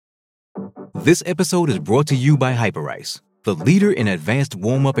This episode is brought to you by Hyperice, the leader in advanced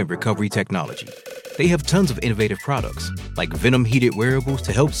warm-up and recovery technology. They have tons of innovative products, like Venom-heated wearables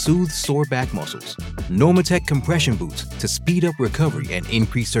to help soothe sore back muscles, Normatec compression boots to speed up recovery and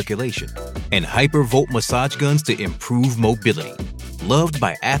increase circulation, and Hypervolt massage guns to improve mobility. Loved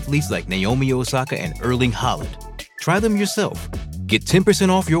by athletes like Naomi Osaka and Erling Haaland. Try them yourself. Get 10%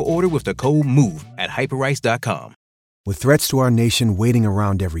 off your order with the code MOVE at hyperice.com. With threats to our nation waiting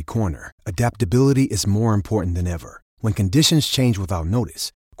around every corner, adaptability is more important than ever. When conditions change without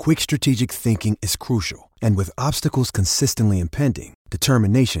notice, quick strategic thinking is crucial. And with obstacles consistently impending,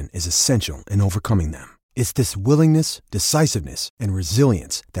 determination is essential in overcoming them. It's this willingness, decisiveness, and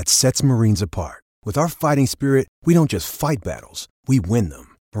resilience that sets Marines apart. With our fighting spirit, we don't just fight battles, we win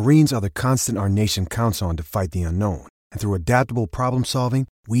them. Marines are the constant our nation counts on to fight the unknown. And through adaptable problem solving,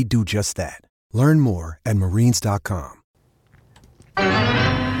 we do just that. Learn more at marines.com.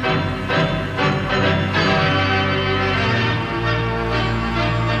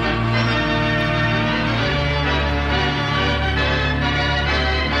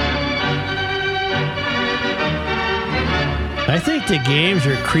 I think the games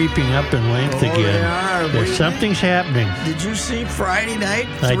are creeping up in length again. Something's happening. Did you see Friday night?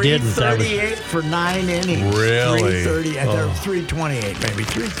 I didn't. 338 for 9 innings. Really? 328, maybe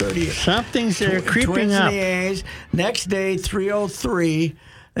 338. Something's creeping Twins up. And the A's. Next day, 303.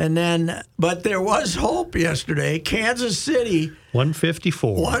 And then, but there was hope yesterday. Kansas City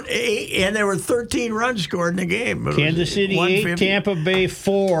 154. And there were 13 runs scored in the game. Kansas City 8, Tampa Bay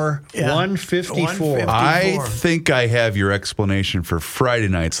 4, 154. I think I have your explanation for Friday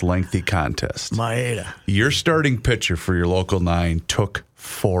night's lengthy contest. Maeda. Your starting pitcher for your local 9 took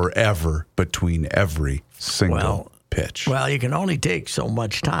forever between every single pitch. Well, you can only take so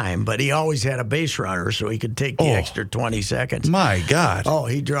much time, but he always had a base runner, so he could take the extra 20 seconds. My God. Oh,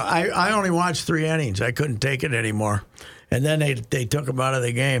 I only watched 3 innings. I couldn't take it anymore. And then they took him out of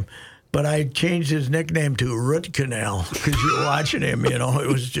the game. But I changed his nickname to Root Canal because you're watching him,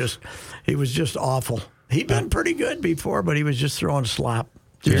 he was just awful. He'd been pretty good before, but he was just throwing slop.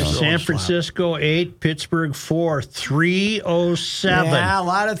 San Francisco 8, Pittsburgh 4, 307. Yeah, a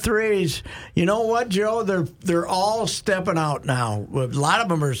lot of threes. You know what, Joe? They're all stepping out now. A lot of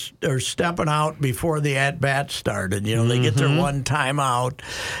them are stepping out before the at-bat started. They get their one timeout.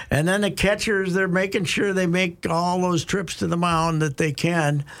 And then the catchers, they're making sure they make all those trips to the mound that they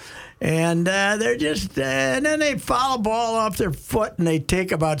can. And they're just, and then they foul a ball off their foot, and they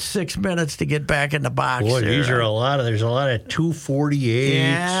take about 6 minutes to get back in the box. Boy, there's a lot of 248.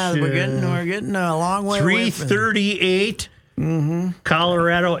 Yeah, we're getting a long way away from 338.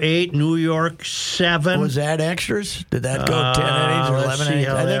 Colorado 8, New York 7. Was that extras? Did that go 10 innings or 11 innings?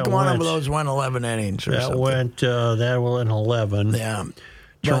 I think one of those went 11 innings or something. That went 11. Yeah.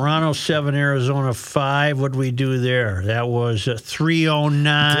 Toronto 7, Arizona 5. What did we do there? That was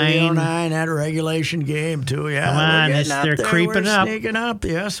 309. 309 at a regulation game too. Yeah, come on, they're creeping up. Sneaking up.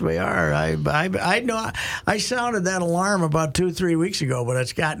 Yes, we are. I know. I sounded that alarm about 2-3 weeks ago, but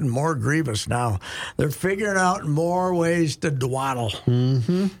it's gotten more grievous now. They're figuring out more ways to dwaddle.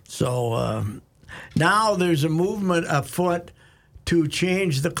 Mm-hmm. So now there's a movement afoot to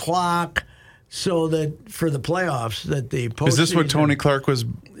change the clock. So that for the playoffs, that the postseason, is this what Tony Clark was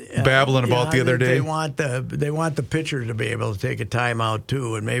babbling about the other day? They want the pitchers to be able to take a timeout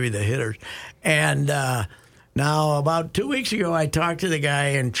too, and maybe the hitters. And now, about 2 weeks ago, I talked to the guy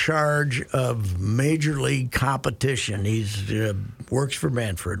in charge of Major League competition. He's works for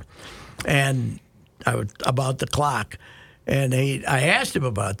Manfred, and about the clock. And I asked him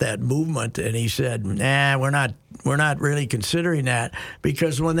about that movement, and he said, "Nah, we're not really considering that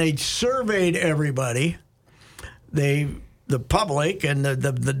because when they surveyed everybody, the public and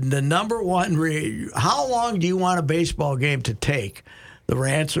the number one, how long do you want a baseball game to take?" The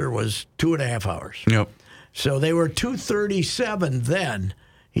answer was 2.5 hours. Yep. So they were 2:37 then.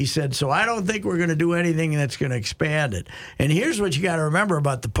 He said, so I don't think we're going to do anything that's going to expand it. And here's what you got to remember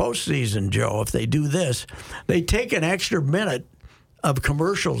about the postseason, Joe. If they do this, they take an extra minute of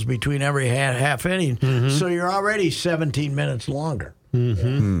commercials between every half inning, so you're already 17 minutes longer.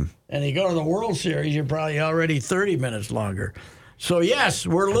 And you go to the World Series, you're probably already 30 minutes longer. So, yes,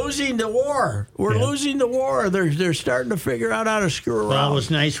 we're losing the war. We're losing the war. They're starting to figure out how to screw around. Well, it was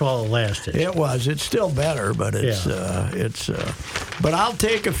nice while it lasted. It was. It's still better, but but I'll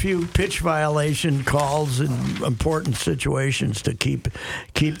take a few pitch violation calls in important situations to keep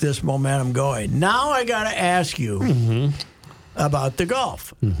this momentum going. Now I got to ask you about the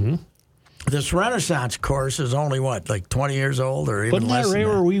golf. This Renaissance course is only, like 20 years old or even less than that? Wasn't that right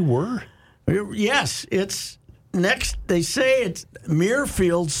where we were? Yes, it's next, they say it's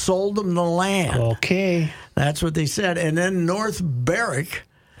Muirfield sold them the land. Okay. That's what they said. And then North Berwick.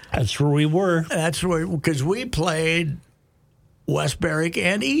 That's where we were. That's where, because we played West Berwick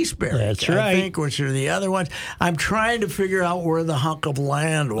and East Berwick. That's right. I think, which are the other ones. I'm trying to figure out where the hunk of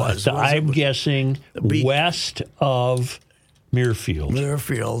land was. I'm guessing west of Muirfield.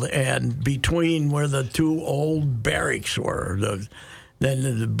 Muirfield, and between where the two old barracks were,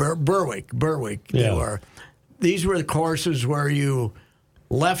 then the Berwick, they were. These were the courses where you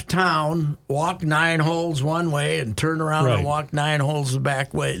left town, walked 9 holes one way, and turned around and walked 9 holes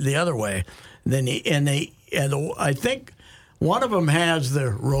the other way. I think one of them has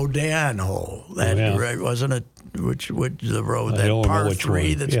the Rodin hole. Right, wasn't it? Which the road, that par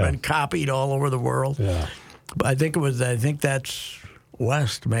 3 that's been copied all over the world. Yeah. I think that's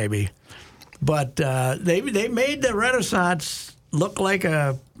west, maybe. But they made the Renaissance look like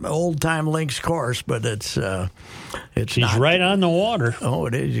a old-time links course, but it's She's not. right on the water. Oh,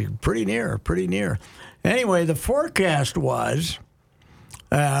 it is. Pretty near. Anyway, the forecast was,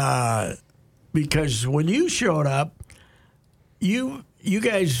 because when you showed up, you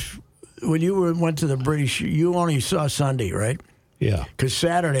guys, when you went to the British, you only saw Sunday, right? Yeah. Because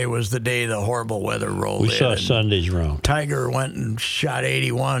Saturday was the day the horrible weather rolled in. We saw Sunday's round. Tiger went and shot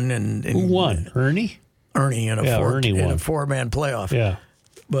 81. Who won? Ernie? Ernie in a won. four-man playoff. Yeah.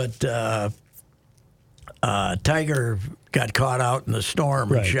 But Tiger got caught out in the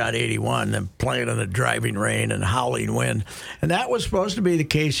storm and shot 81, and playing in the driving rain and howling wind. And that was supposed to be the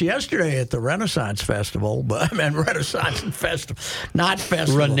case yesterday at the Renaissance Festival. But I mean, Renaissance Festival, not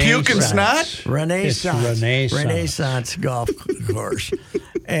festival. Puke and snot? Renaissance golf course.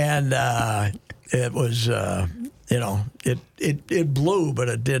 And it was, it blew, but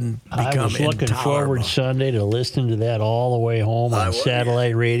it didn't become I was looking intolerable. forward Sunday to listening to that all the way home on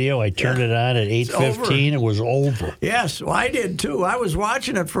satellite radio. I turned it on at 8:15. It was over. Yes, well, I did too. I was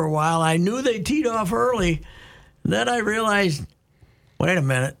watching it for a while. I knew they teed off early. Then I realized, wait a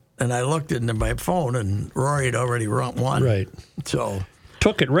minute. And I looked into my phone, and Rory had already won. Right. So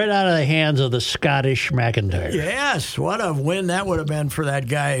took it right out of the hands of the Scottish McIntyre. Yes, what a win that would have been for that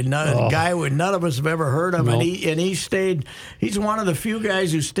guy. Guy none of us have ever heard of, Nope. and he stayed. He's one of the few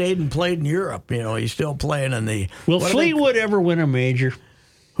guys who stayed and played in Europe. You know, he's still playing in the. Will Fleetwood ever win a major?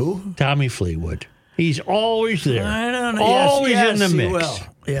 Who? Tommy Fleetwood. He's always there. I don't know. Always yes, in the mix. He will.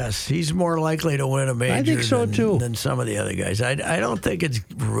 Yes, he's more likely to win a major. I think so too. Than some of the other guys. I don't think it's.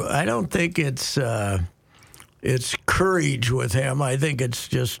 It's courage with him. I think it's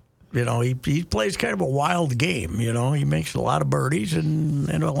just. You know, he plays kind of a wild game. You know, he makes a lot of birdies and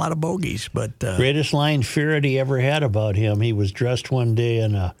a lot of bogeys. But greatest line Faraday ever had about him. He was dressed one day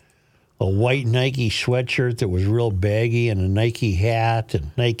in a white Nike sweatshirt that was real baggy, and a Nike hat and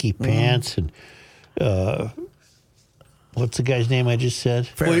Nike pants and what's the guy's name I just said?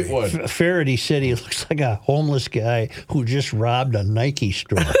 Fleetwood. Faraday said he looks like a homeless guy who just robbed a Nike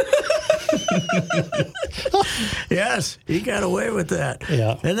store. Yes, he got away with that.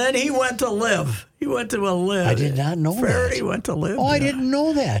 Yeah. And then he went to live. I did not know that. Faraday went to live. Oh, I didn't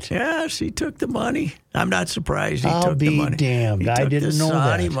know that. Yes, he took the money. I'm not surprised he I'll took the be money. damned. He I took didn't the know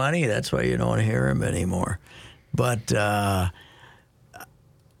Saudi that. money. That's why you don't hear him anymore. But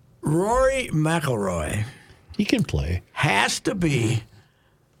Rory McIlroy He can play. has to be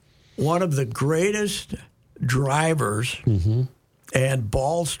one of the greatest drivers and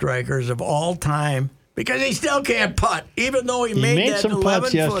ball strikers of all time, because he still can't putt, even though he made that some 11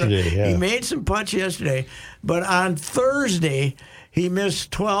 putts yesterday. Yeah. He made some putts yesterday, but on Thursday he missed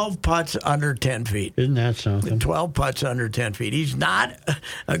 12 putts under 10 feet. Isn't that something? 12 putts under 10 feet. He's not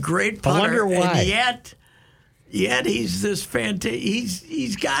a great putter. I wonder why. And yet he's this fantastic.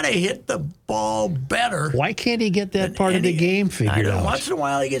 He's got to hit the ball better. Why can't he get that part of the game figured out? Once in a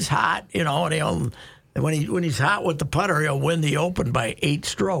while he gets hot, you know, and when he's hot with the putter, he'll win the Open by 8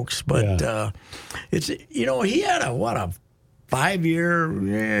 strokes. But it's, you know, he had a 5-year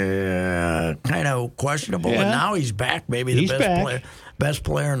kind of questionable, and now he's back. Maybe the best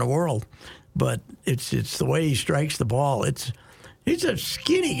player in the world. But it's the way he strikes the ball. He's a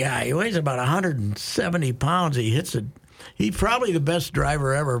skinny guy. He weighs about 170 pounds. He hits it. He's probably the best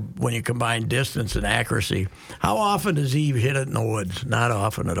driver ever when you combine distance and accuracy. How often does he hit it in the woods? Not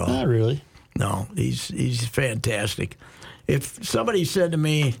often at all. Not really. No, he's fantastic. If somebody said to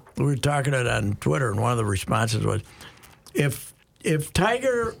me, we were talking it on Twitter, and one of the responses was, if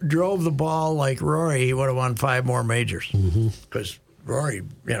Tiger drove the ball like Rory, he would have won 5 more majors. Because Rory,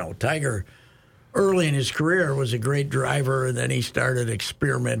 you know, Tiger early in his career was a great driver, and then he started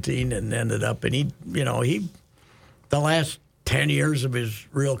experimenting and ended up, and the last 10 years of his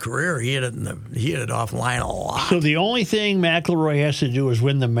real career, he hit it offline a lot. So the only thing McIlroy has to do is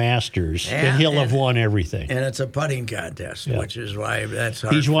win the Masters, and he'll have won everything. And it's a putting contest, which is why that's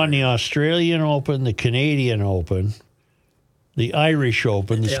hard. He's won the Australian Open, the Canadian Open, the Irish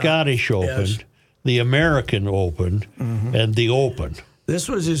Open, the Scottish Open, the American Open, and the Open. This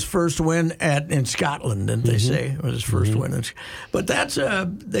was his first win in Scotland, didn't they say? It was his first win. But that's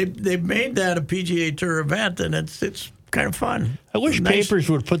they've made that a PGA Tour event, and it's kind of fun. I wish papers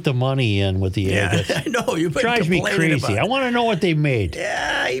would put the money in with the agates. I know. You've been drives me crazy. I want to know what they made.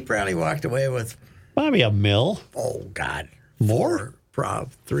 Yeah, he probably walked away with probably $1 million. Oh God, more?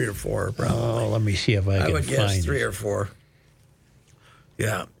 3 or 4, probably. Oh, let me see if I can would guess find 3 or 4.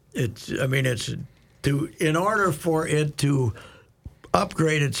 Yeah, in order for it to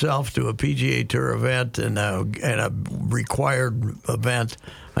upgrade itself to a PGA Tour event and a required event.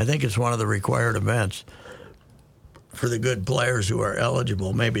 I think it's one of the required events for the good players who are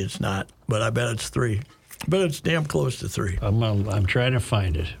eligible. Maybe it's not, but I bet it's 3. But it's damn close to 3. I'm trying to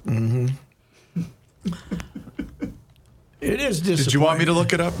find it. Mm-hmm. It is disappointing. Did you want me to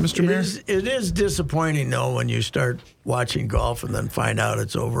look it up, Mr. Mayor? It is disappointing, though, when you start watching golf and then find out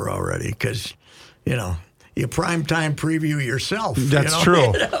it's over already because, you primetime preview yourself. That's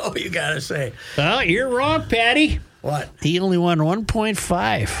true. You got to say. Oh, you're wrong, Patty. What? He only won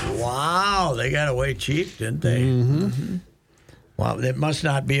 1.5. Wow, they got away cheap, didn't they? Mm-hmm. Well, it must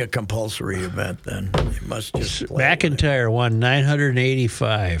not be a compulsory event then. They must just play McIntyre won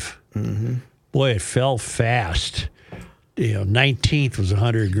 985. Mm-hmm. Boy, it fell fast. 19th was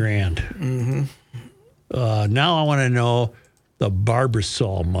 $100,000. Mm-hmm. Now I want to know the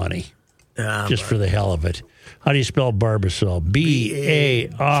Barbasol money. Just for the hell of it. How do you spell Barbasol?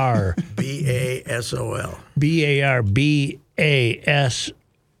 B-A-R. B-A-S-O-L.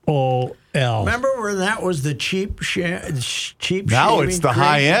 B-A-R-B-A-S-O-L. Remember when that was the cheap Now it's the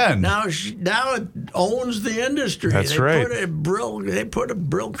high end. Now it owns the industry. That's right. They put a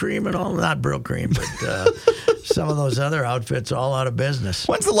Brylcreem and all, not Brylcream, but some of those other outfits all out of business.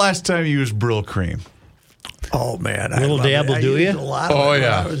 When's the last time you used Brylcream? Oh, man. Little dab will do you? A lot of it when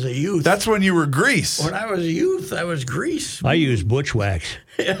I was a youth. That's when you were grease. When I was a youth, I was grease. I used butch wax.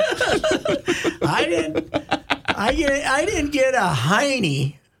 I didn't get a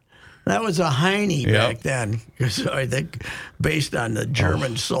Heine. That was a Heine back then. So I think based on the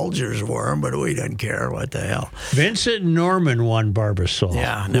German soldiers wore them, but we didn't care. What the hell? Vincent Norman won Barbasol.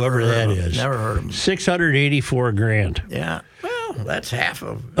 Yeah, whoever that is. Never heard of him. $684,000. Yeah. Well, that's half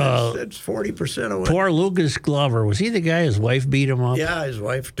of. That's 40% of what. Poor Lucas Glover. Was he the guy his wife beat him up? Yeah, his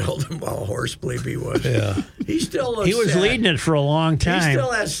wife told him how horsebleed he was. Yeah. He still looks He was sad. leading it for a long time. He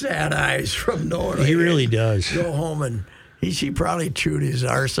still has sad eyes from knowing. He really does. Go home and. He probably chewed his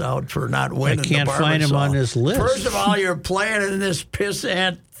arse out for not winning. I can't the find him on this list. First of all, you're playing in this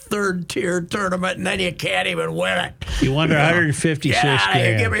pissant third-tier tournament, and then you can't even win it. You won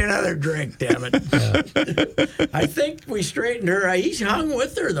 $156,000. Give me another drink, damn it. I think we straightened her. He's hung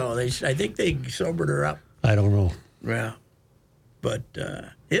with her, though. I think they sobered her up. I don't know. Yeah. But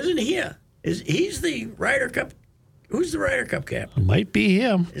isn't he he's the Ryder Cup? Who's the Ryder Cup captain? It might be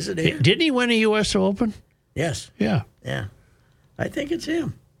him. Is it him? Didn't he win a U.S. Open? Yes. Yeah. Yeah. I think it's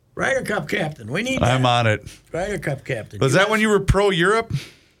him. Ryder Cup captain. We need that. I'm on it. Ryder Cup captain. Was that when you were pro-Europe?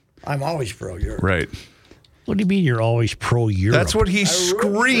 I'm always pro-Europe. Right. What do you mean you're always pro-Europe? That's what he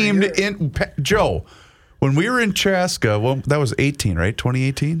screamed in. Joe, when we were in Chaska, well, that was 18, right?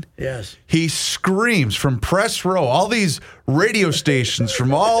 2018? Yes. He screams from press row. All these radio stations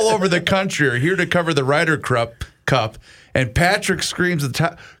from all over the country are here to cover the Ryder Cup. And Patrick screams at the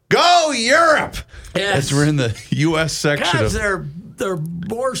top, "Go Europe!" Yes. As we're in the U.S. section. Because they're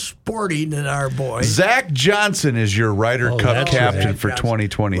more sporty than our boys. Zach Johnson is your Ryder Cup captain right. for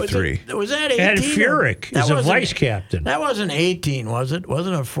 2023. Was that 18? And Furyk is a vice captain. That wasn't 18, was it?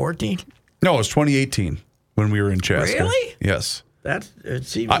 Wasn't it 14? No, it was 2018 when we were in Chaska. Really? Yes.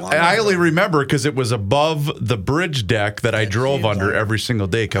 It's even longer. I only remember because it was above the bridge deck that I drove under every single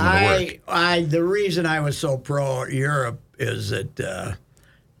day coming to work. The reason I was so pro-Europe is that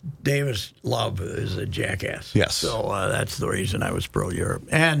Davis Love is a jackass. Yes. So that's the reason I was pro-Europe.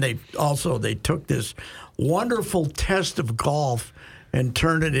 And they took this wonderful test of golf and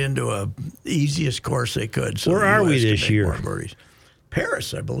turned it into a easiest course they could. So Where are we this year?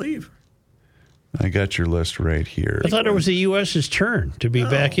 Paris, I believe. I got your list right here. I thought it was the U.S.'s turn to be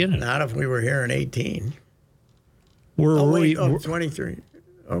back in it. Not if we were here in 18. Were we? 23.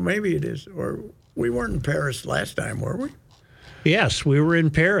 Or maybe it is. Or we weren't in Paris last time, were we? Yes, we were in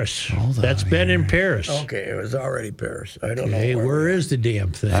Paris. That's been in Paris. Okay, it was already Paris. I don't know. Hey, where is the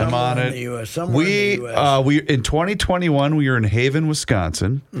damn thing? I'm on in it. the US, somewhere in the US. We in 2021 we were in Haven,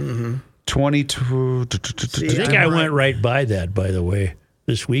 Wisconsin. 22. I think I went right by that, by the way,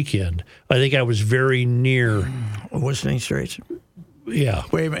 this weekend. I think I was very near. Whistling Straits. Yeah.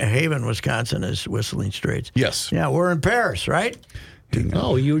 Wait a minute, Haven, Wisconsin is Whistling Straits. Yes. Yeah, we're in Paris, right?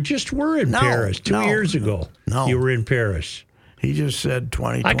 No, you just were in Paris 2 years ago. No. You were in Paris. He just said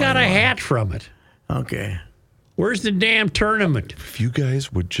 2021. I got a hat from it. Okay. Where's the damn tournament? If you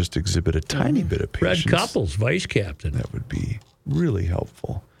guys would just exhibit a tiny bit of Red patience, Couples, vice captain. that would be really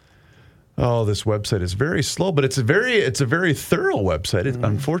helpful. Oh, this website is very slow, but it's a very thorough website.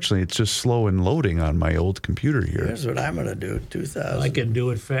 Unfortunately, it's just slow in loading on my old computer here. Here's what I'm going to do. 2000. I can do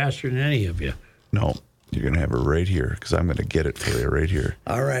it faster than any of you. No, you're going to have it right here because I'm going to get it for you right here.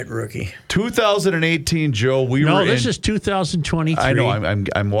 All right, rookie. 2018, Joe. No, this is 2023. I know.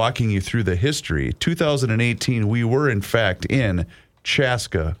 I'm walking you through the history. 2018, we were in fact in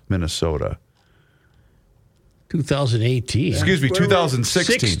Chaska, Minnesota. 2018. Excuse me,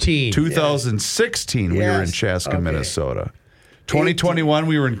 2016. 16. 2016, we were in Yes. Chaska, Okay. Minnesota. 2021,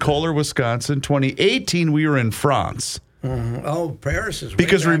 we were in Kohler, Wisconsin. 2018 we were in France. Oh, Paris is way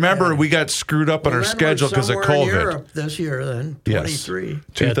Because back remember, then. we got screwed up on our Well, then schedule we're because of somewhere in COVID. Europe this year, then. Yes. 23.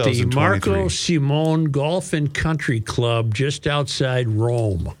 At the 2023. Marco Simone Golf and Country Club just outside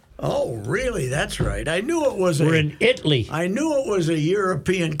Rome. Oh, really? That's right. I knew it was We're in Italy. I knew it was a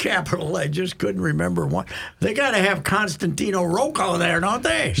European capital. I just couldn't remember what. They got to have Constantino Rocco there, don't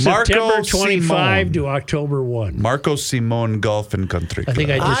they? September Marco 25 Simone. to October 1. Marco Simone Golf and Country I Club. think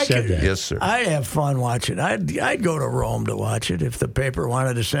I just I said could- that. Yes, sir. I'd have fun watching. I'd go to Rome to watch it if the paper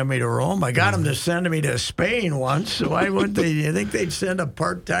wanted to send me to Rome. I got them to send me to Spain once, so why wouldn't they? You think they'd send a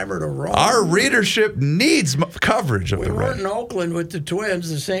part-timer to Rome? Our readership needs coverage of We the weren't Red. in Oakland with the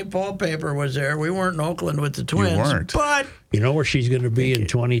Twins. The St. Paul paper was there. We weren't in Oakland with the Twins. weren't. But You know where she's going to be in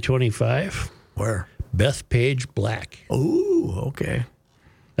 2025? where? Bethpage Black. Ooh, okay.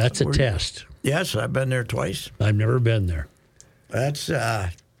 That's a test. Yes, I've been there twice. I've never been there. That's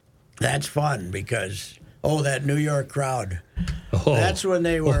fun because that New York crowd. Oh, That's when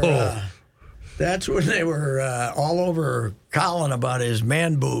they were. That's when they were all over Colin about his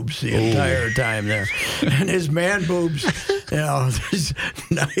man boobs the entire time there, and his man boobs, this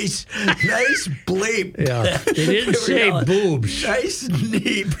nice bleep. yeah. They didn't say boobs. Nice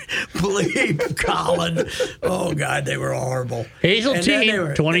neat bleep, Colin. Oh God, they were horrible. Hazel And then Team, they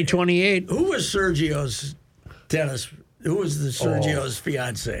were- 2028. Who was Sergio's tennis? Who was the Sergio's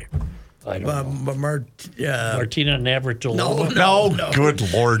fiance? I don't know. Martina Navratilova. No,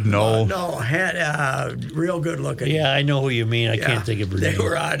 good Lord, no. No, had real good looking. Yeah, I know who you mean. I can't think of her They name.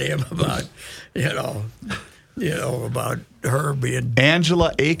 were on him about, about her being.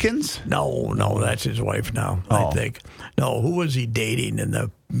 Angela Akins? No, that's his wife now. Oh. I think. No, who was he dating in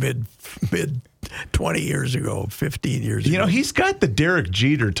the mid 20 years ago, 15 years ago? He's got the Derek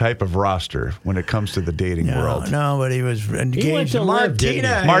Jeter type of roster when it comes to the dating world. No, but he was engaged. to live,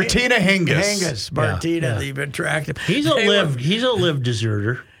 didn't he? Martina Hingis. Hingis. Martina, the attractive. He's a live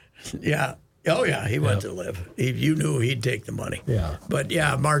deserter. Yeah. Oh, yeah, he went to live. You knew he'd take the money. Yeah. But,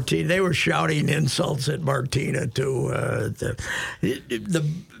 yeah, Martina, they were shouting insults at Martina, too. The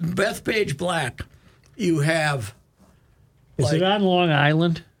Bethpage Black, you have... Is it on Long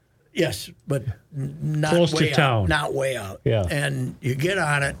Island? Yes, but not Close way to town. out. Not way out. Yeah. And you get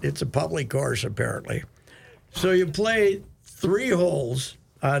on it. It's a public course, apparently. So you play 3 holes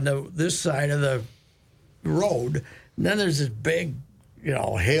on this side of the road. And then there's this big,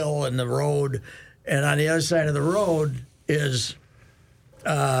 hill in the road. And on the other side of the road is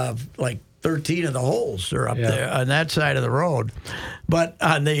like 13 of the holes are up there on that side of the road. But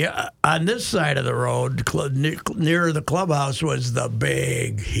on this side of the road, near the clubhouse, was the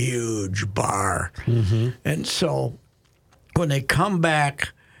big, huge bar. Mm-hmm. And so when they come back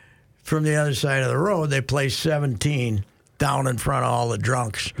from the other side of the road, they play 17 down in front of all the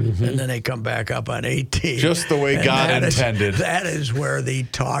drunks, and then they come back up on 18. Just the way And God that intended. that is where the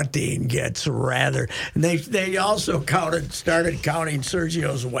taunting gets rather. And they also started counting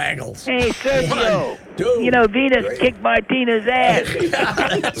Sergio's waggles. Hey, Sergio. 1, 2, Venus 3. kicked Martina's ass.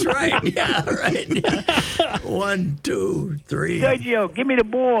 Yeah, that's right. Yeah, right. Yeah. 1, 2, 3. Sergio, give me the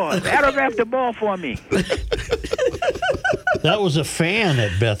ball. Autograph the ball for me. That was a fan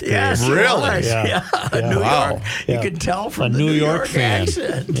at Bethpage. Yes, it Really? was. Yeah. New Wow. York. Yeah. You can tell from A the New York fan.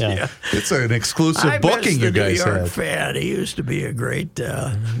 accent. Yeah. It's an exclusive I booking miss the you guys New York had. fan. He used to be a great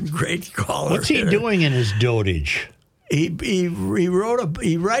caller. What's he doing in his dotage?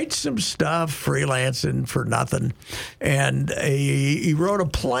 he writes some stuff freelancing for nothing, and he wrote a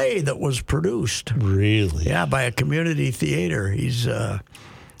play that was produced. Really? Yeah, by a community theater. He's a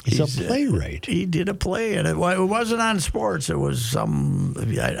playwright. He did a play, and it wasn't on sports. It was some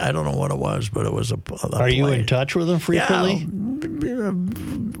I don't know what it was, but it was a Are you play. in touch with him frequently? Yeah,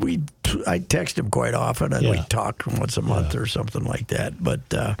 I text him quite often, and we talk once a month or something like that. But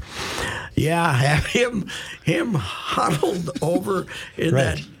have him huddled over in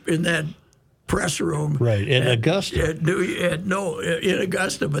that press room, Right, in Augusta. In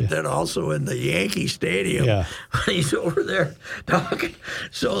Augusta, but then also in the Yankee Stadium. Yeah. He's over there talking,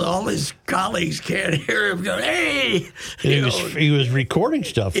 so all his colleagues can't hear him go, hey! He was recording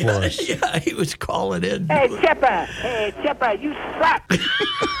stuff for us. Yeah, he was calling in. Hey, Chipper, you suck.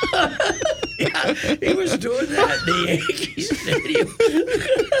 Yeah, he was doing that in the Yankee Stadium.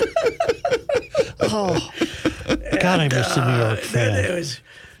 Oh, God, I miss the New York fan.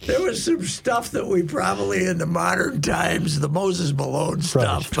 There was some stuff that we probably in the modern times, the Moses Malone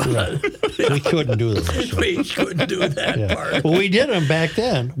stuff. Right. We couldn't do those. We couldn't do that part. Well, we did them back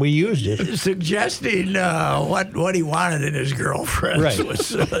then. We used it. Suggesting what he wanted in his girlfriend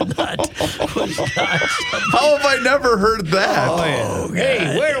was not. How have I never heard that? Oh, yeah.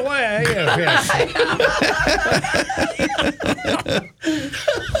 Hey, where away?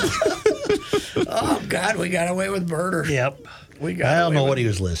 Oh God, we got away with murder. Yep. I don't know what he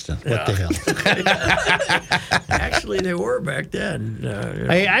was listening. What the hell? Actually, they were back then.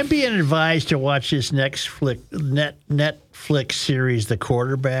 Hey, I'm being advised to watch this Netflix series, The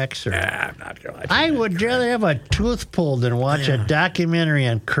Quarterbacks. I'm not going to watch I would rather have a tooth pulled than watch a documentary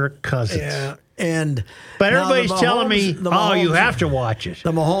on Kirk Cousins. Yeah. But now everybody's telling me, you Mahomes- have to watch it.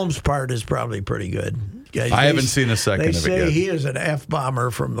 The Mahomes part is probably pretty good. I haven't seen a second of it They yet. say he is an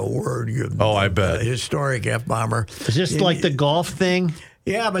F-bomber from the word. Oh, I bet. A historic F-bomber. Is this like the golf thing?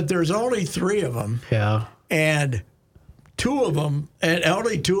 Yeah, but there's only 3 of them. Yeah. And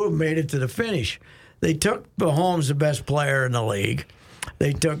only 2 of them made it to the finish. They took Mahomes, the best player in the league.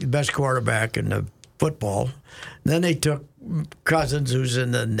 They took the best quarterback in the football. Then they took Cousins, who's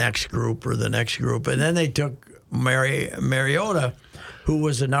in the next group. And then they took Mariota, who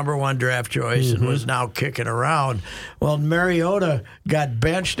was the number 1 draft choice and was now kicking around. Well, Mariota got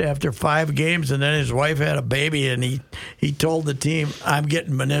benched after 5 games, and then his wife had a baby, and he told the team, I'm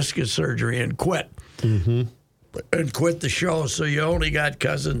getting meniscus surgery, and quit. Mm-hmm. And quit the show, so you only got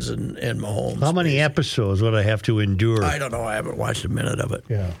Cousins and Mahomes. How many episodes would I have to endure? I don't know. I haven't watched a minute of it.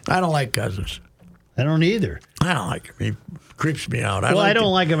 Yeah. I don't like Cousins. I don't either. I don't like him. He creeps me out. I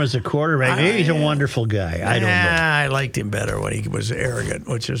don't like him as a quarterback. Maybe he's a wonderful guy. I don't know. I liked him better when he was arrogant,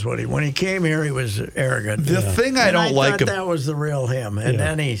 which is what when he came here, he was arrogant. The thing I don't like thought that was the real him, and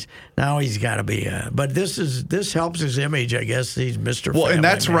then he's got to be. But this helps his image, I guess. He's Mr. Well, Family and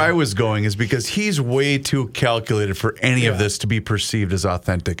that's Man. where I was going, is because he's way too calculated for any of this to be perceived as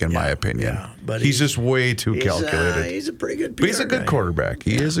authentic, in my opinion. Yeah, but he's just way too calculated. He's a pretty good. But he's a good guy. quarterback.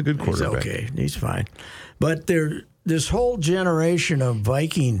 He is a good quarterback. He's okay. He's fine. But this whole generation of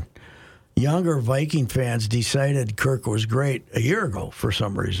younger Viking fans decided Kirk was great a year ago for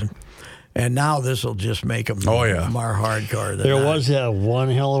some reason. And now this will just make them more hardcore. There was that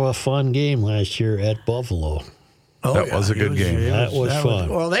one hell of a fun game last year at Buffalo. That was a good game. That was fun.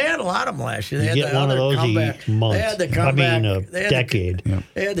 Well, they had a lot of them last year. They You had get one of those comeback. each month. They had the comeback. a decade.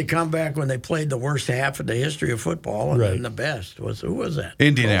 They had the comeback when they played the worst half of the history of football, and then the best who was that?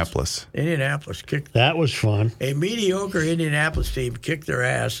 Indianapolis. Indianapolis kicked. That was fun. A mediocre Indianapolis team kicked their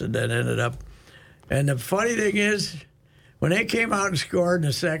ass and then ended up. And the funny thing is, when they came out and scored in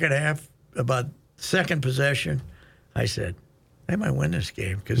the second half, about second possession, I said, they might win this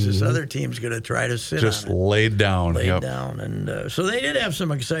game because this other team's going to try to sit Just on it. laid down. And so they did have some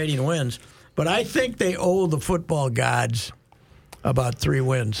exciting wins. But I think they owe the football gods about 3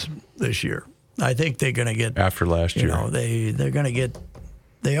 wins this year. I think they're going to get After last year. They're going to get.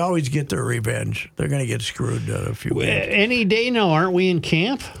 They always get their revenge. They're going to get screwed a few games. Any day now, aren't we in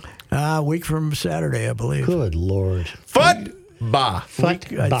camp? A week from Saturday, I believe. Good Lord. Football. I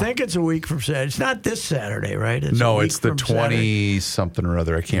think it's a week from Saturday. It's not this Saturday, right? It's No, a week it's the from Saturday. 20-something or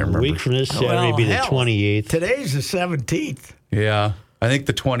other. I can't A remember. week from this Saturday would be the hell, 28th. Today's the 17th. Yeah. I think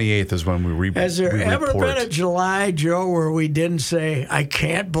the 28th is when we Has there ever report. been a July, Joe, where we didn't say, I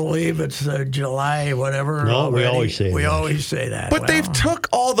can't believe it's July, whatever? No, we already? always say We that. always say that. But they've took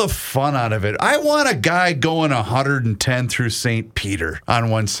all the fun out of it. I want a guy going 110 through St. Peter on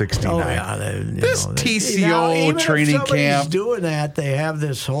 169. Oh, yeah. This TCO even training if somebody's camp. doing that, they have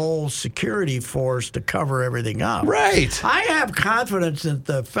this whole security force to cover everything up. Right. I have confidence that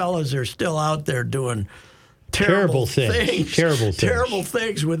the fellas are still out there doing Terrible things. Terrible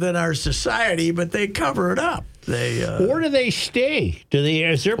things within our society, but they cover it up. Where do they stay?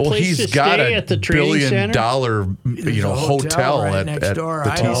 Is there a place he's to got stay a at the training center? $1 billion hotel right at next door. the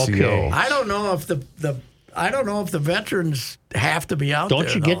TCO. Okay. I don't know if the veterans have to be out there.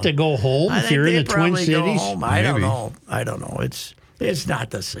 Don't you get to go home I if think you're in they the Twin probably go Cities? home. I don't Maybe. know. It's not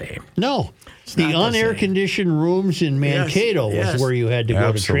the same. No. not The the unair same. conditioned rooms in Mankato yes. was where you had to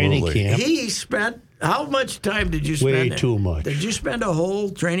go to training Absolutely. camp. He spent how much time did you spend Way there? too much. Did you spend a whole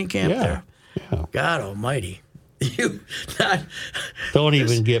training camp Yeah. there? Yeah. God Almighty! You not, Don't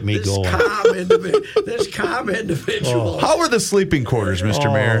even get me this going. This calm individual, How are the sleeping quarters,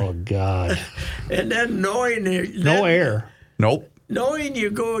 Mr. Mayor? Oh, God. and then knowing No air. Nope. Knowing you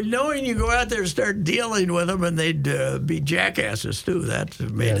go out there and start dealing with them, and they'd be jackasses too. That's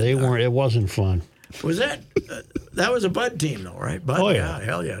made Yeah, it. they weren't. It wasn't fun. Was that? That was a Bud team, though, right? Bud. Oh, yeah.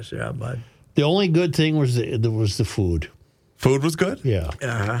 Hell yes, yeah, Bud. The only good thing was the food. Food was good?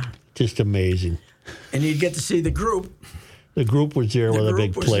 Yeah. Just amazing. And you'd get to see the group. The group was there with a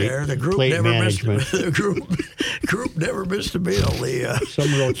big was plate. there. The group plate never management. missed. The group never missed a meal.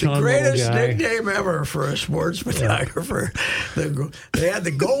 Some The rotund greatest little guy. nickname ever for a sports photographer. They had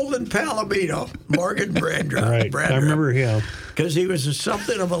the Golden Palomino, Morgan Brandreth. Right. I remember him. Because he was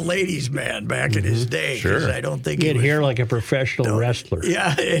something of a ladies' man back in his day. 'Cause Sure. I don't think He had was, hair like a professional wrestler.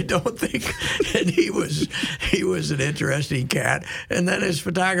 Yeah, I don't think. And he was an interesting cat. And then his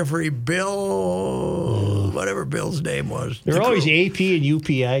photographer, Bill, whatever Bill's name was. There the were always crew. AP and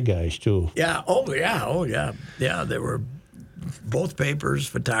UPI guys, too. Yeah. Oh yeah. Yeah. They were both papers,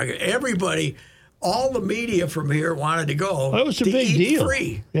 photography. Everybody, all the media from here wanted to go. That was a to big eat deal.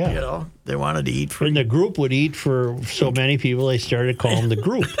 Free. Yeah. They wanted to eat free. And the group would eat for so many people, they started calling the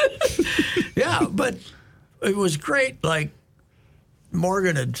group. Yeah, but it was great. Like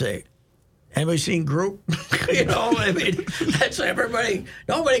Morgan would say, "Have you seen Group?" I mean, that's everybody.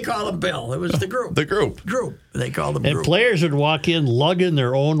 Nobody called him Bill. It was the group. The group. Group. They called him And Group. players would walk in lugging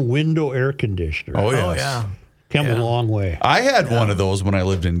their own window air conditioner. Oh, yes. Oh yeah. Come yeah. a long way. I had one of those when I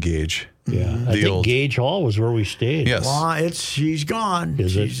lived in Gage. Yeah. I think old- Gage Hall was where we stayed. Yes. Well, she's gone.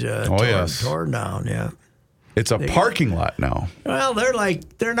 Is it? She's yes. torn down. Yeah. It's a parking lot now. Well,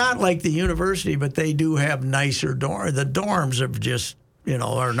 they're not like the university, but they do have nicer dorms. The dorms have just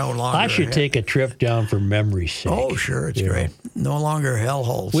are no longer. I should take a trip down for memory's sake. Oh, sure, it's Yeah. great. No longer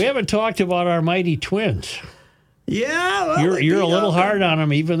hellholes. We haven't talked about our mighty Twins. Yeah, well, they You're a beat little up. hard on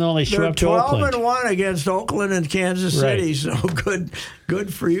them, even though they They're swept 12-1 Oakland. against Oakland and Kansas City. Right. So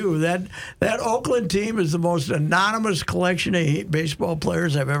good for you. That Oakland team is the most anonymous collection of baseball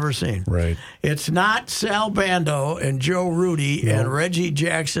players I've ever seen. Right. It's not Sal Bando and Joe Rudy and Reggie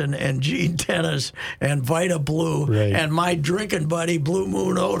Jackson and Gene Tennis and Vita Blue Right. and my drinking buddy Blue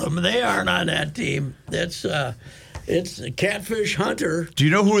Moon Odom. They aren't on that team. It's Catfish Hunter. Do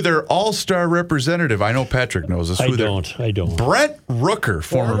you know who their all-star representative? I know Patrick knows this. I Who their- don't. Brent Rooker,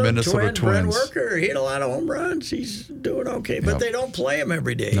 former Minnesota Brent Twins. Worker. He had a lot of home runs. He's doing okay, but they don't play him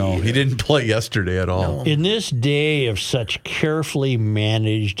every day. No, either. he didn't play yesterday at all. In this day of such carefully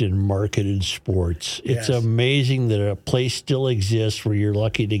managed and marketed sports, it's Yes. amazing that a place still exists where you're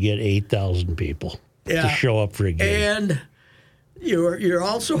lucky to get 8,000 people to Yeah. show up for a game. And you're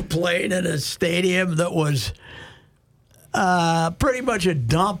also playing in a stadium that was pretty much a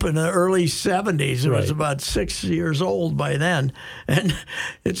dump in the early 70s. It was Right. about 6 years old by then. And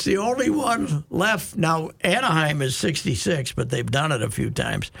it's the only one left. Now, Anaheim is 66, but they've done it a few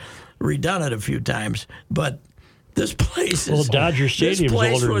times, redone it a few times. But this place is... Well, Dodger Stadium is this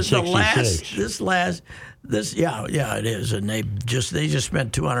place older than was the 66. Yeah, it is. And they just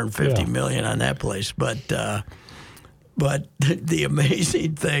spent $250 million on that place. But the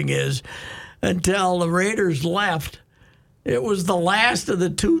amazing thing is, until the Raiders left, it was the last of the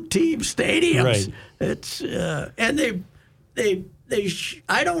two-team stadiums. Right. It's and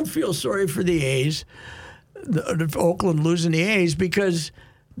I don't feel sorry for the A's, the Oakland losing the A's, because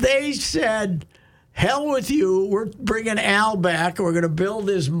they said, "Hell with you! We're bringing Al back. We're going to build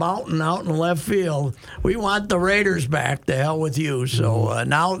this mountain out in left field. We want the Raiders back. To hell with you!" So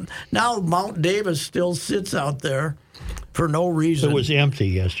now Mount Davis still sits out there for no reason. It was empty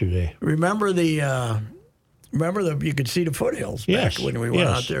yesterday. Remember you could see the foothills Yes, back when we went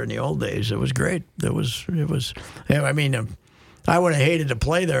yes. out there in the old days. It was great. It was. I mean, I would have hated to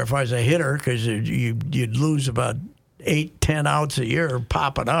play there if I was a hitter, because you'd lose about 8-10 outs a year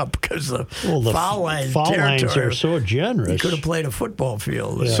popping up because the foul lines are so generous. You could have played a football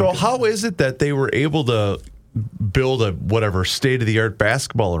field. So how is it that they were able to build a whatever state-of-the-art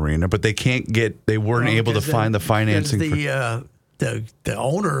basketball arena, but they weren't able to find the financing? The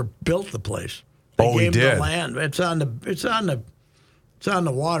owner built the place. Oh, he gave them did. the land. It's on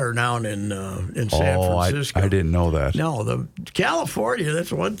the water now in San Francisco. I didn't know that. No, the California.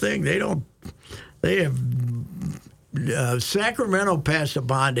 That's one thing they don't. They have Sacramento passed a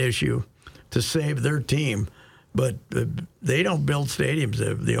bond issue to save their team, but they don't build stadiums.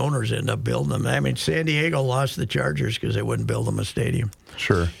 The owners end up building them. I mean, San Diego lost the Chargers because they wouldn't build them a stadium.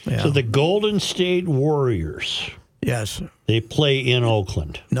 Sure. Yeah. So the Golden State Warriors, Yes. they play in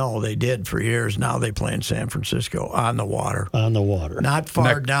Oakland No, they did for years. Now they play in San Francisco on the water. on the water. Not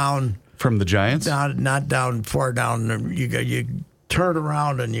far down. From the Giants? Not down far down. You turn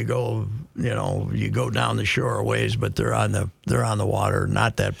around and you go. You go down the shore a ways, but they're on the water,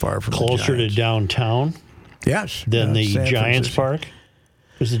 not that far from Closer the to Giants. downtown Yes, than the San Giants Francisco. Park?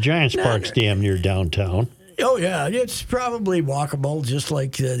 Because the Giants Park's damn near downtown. Oh yeah, it's probably walkable, just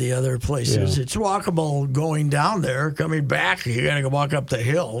like the other places. Yeah. It's walkable going down there. Coming back, you got to walk up the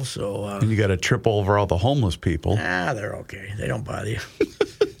hill. So And you got to trip over all the homeless people. they're okay. They don't bother you.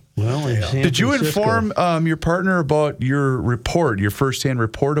 Well, in San Did you Francisco- inform your partner about your firsthand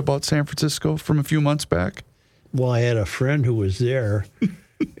report about San Francisco from a few months back? Well, I had a friend who was there,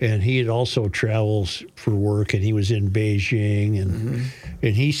 and he had also travels for work, and he was in Beijing,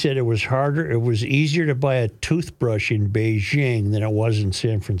 and he said it was easier to buy a toothbrush in Beijing than it was in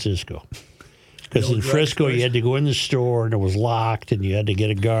San Francisco. Because in Frisco, you had to go in the store, and it was locked, and you had to get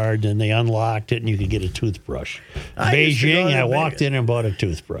a guard, and they unlocked it, and you could get a toothbrush. I used to go Beijing, to I Big- walked in and bought a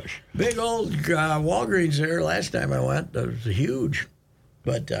toothbrush. Big old Walgreens there. Last time I went, it was huge,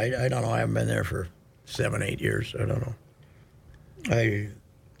 but I don't know. I haven't been there for 7-8 years. I don't know.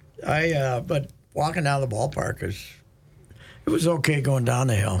 But walking down the ballpark it was okay going down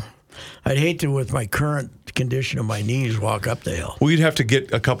the hill. I'd hate to, with my current condition of my knees, walk up the hill. Well, you'd have to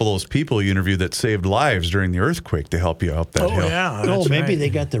get a couple of those people you interviewed that saved lives during the earthquake to help you up that hill. Yeah. Oh, that's maybe right. they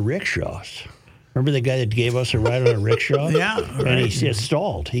got the rickshaws. Remember the guy that gave us a ride on a rickshaw? Yeah, And right. he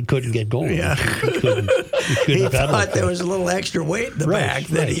stalled. He couldn't get going. Yeah. He couldn't He pedal. thought there was a little extra weight in the Right, back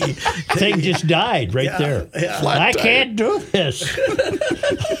that right. he. Thing just died right there. yeah. Flat I tire. can't do this.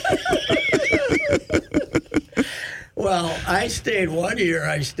 Well, I stayed one year.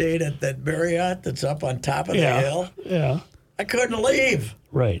 I stayed at that Marriott that's up on top of the hill. Yeah. I couldn't leave.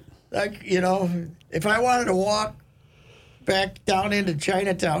 Right. Like, if I wanted to walk back down into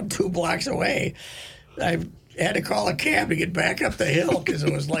Chinatown 2 blocks away, I had to call a cab to get back up the hill because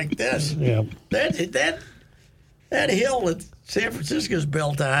it was like this. Yeah. That hill that San Francisco's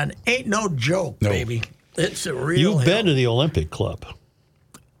built on ain't no joke, No. baby. It's a real You've hill. been to the Olympic Club.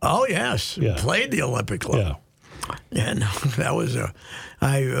 Oh, yes. Yeah. Played the Olympic Club. Yeah. And that was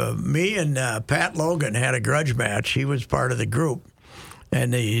me and Pat Logan had a grudge match. He was part of the group,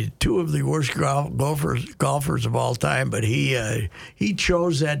 and the two of the worst golfers of all time. But he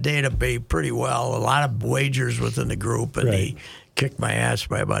chose that day to be pretty well. A lot of wagers within the group, and he Right. kicked my ass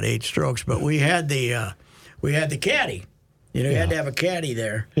by about 8 strokes. But we had the caddy. You had to have a caddy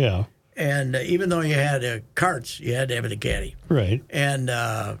there, Yeah. and even though you had carts, you had to have the caddy. Right. And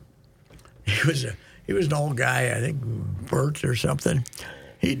he was an old guy, I think Bert or something.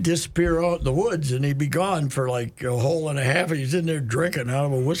 He'd disappear out in the woods and he'd be gone for like a hole and a half. He's in there drinking out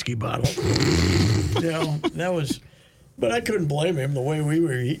of a whiskey bottle. That was. But I couldn't blame him the way we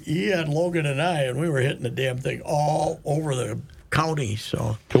were. He had Logan and I, and we were hitting the damn thing all over the county.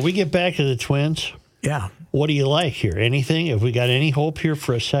 So Can we get back to the Twins? yeah, What do you like here? Anything? Have we got any hope here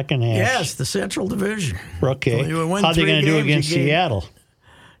for a second half? yes, the Central Division. Okay. We win How are they 3 going to do games, against you gain- Seattle?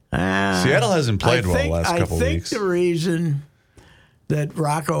 Seattle hasn't played well the last couple I of think weeks. the reason that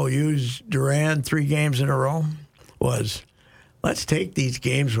Rocco used Duran 3 games in a row was, let's take these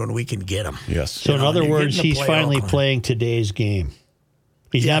games when we can get them. Yes. So, in know, other you're words, getting to he's play finally Oakland. playing today's game.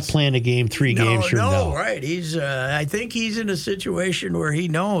 He's not playing a game 3 games from now. Right. He's. I think he's in a situation where he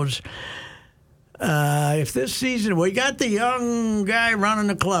knows if this season we got the young guy running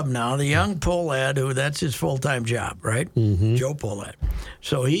the club now, the young Pohlad, who that's his full-time job, right? Mm-hmm. Joe Pohlad.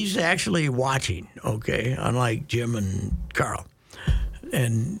 So he's actually watching. Okay, unlike Jim and Carl,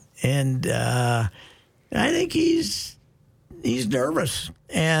 and I think he's nervous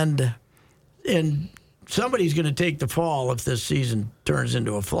and somebody's going to take the fall if this season turns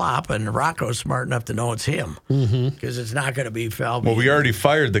into a flop, and Rocco's smart enough to know it's him because it's not going to be Falvey. Well, we already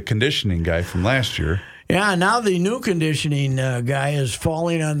fired the conditioning guy from last year. Yeah, now the new conditioning guy is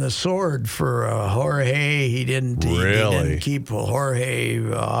falling on the sword for Jorge. He didn't keep Jorge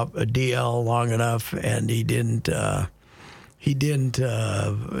a DL long enough, and he didn't.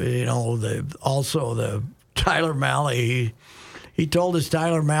 Also the Tyler Malley. He told us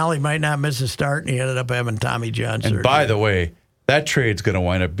Tyler Malley might not miss a start, and he ended up having Tommy John surgery. And by the way, That trade's going to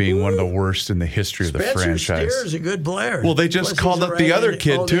wind up being one of the worst in the history of the Spencer franchise. Steer's a good player. Well, they just Plus, called he's a up the other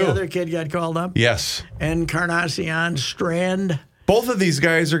right-handed- kid, too. The other kid got called up? Yes. Encarnacion Strand. Both of these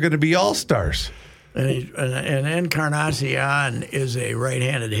guys are going to be all-stars. And Encarnacion is a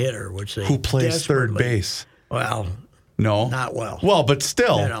right-handed hitter, which they Who plays third desperately- base? Well, No. not well. Well, but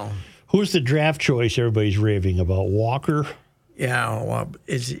still. You know, Who's the draft choice everybody's raving about? Walker? yeah. Well,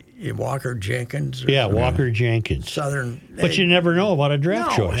 is it Walker Jenkins? Or Yeah, something? Walker Jenkins. Southern. But you never know about a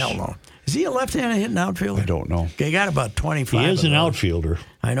draft no, choice. hell no. Is he a left-handed hitting outfielder? I don't know. They got about 25. He is of an those. outfielder.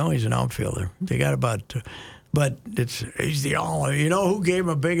 I know he's an outfielder. They got about, but he's the only. You know who gave him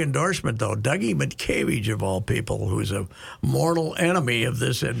a big endorsement though? Dougie McCavage of all people, who's a mortal enemy of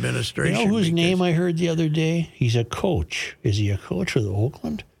this You administration. know whose because- name I heard the other day? He's a coach. Is he a coach for the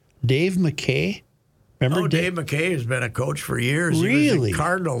Oakland? Dave McKay? Remember Oh, Dave McKay has been a coach for years. He was Really? the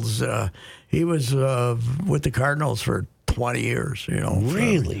Cardinals. He was with the Cardinals for 20 years. You know.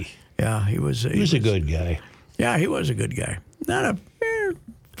 Really? Yeah, he was. He was a good guy. Yeah, he was a good guy. Not a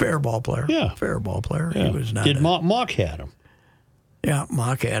fair ball player. Yeah. Fair ball player. Yeah. He was not. Did Mock had him? Yeah,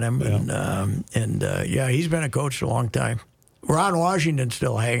 Mock at him, and yeah, he's been a coach a long time. Ron Washington's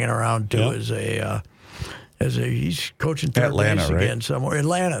still hanging around too Yep. as a he's coaching third Atlanta, base right? again somewhere.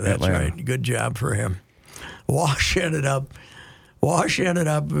 Atlanta, that's Atlanta. right. Good job for him. Wash ended up.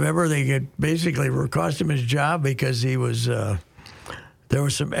 Remember, basically cost him his job because he was. There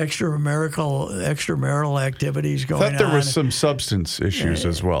was some extramarital activities I going on. thought there was some substance issues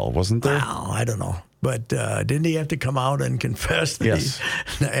as well, wasn't there? Well, I don't know. But didn't he have to come out and confess that Yes.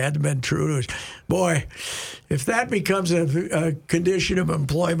 he hadn't been true to his... Boy, if that becomes a condition of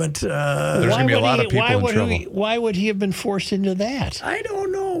employment... There's going to be a lot of people in trouble. Why would he have been forced into that? I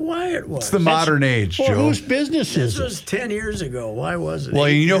don't know why it was. It's the modern age, Well, Joe. whose business This is was it? 10 years ago. Why was it? Well,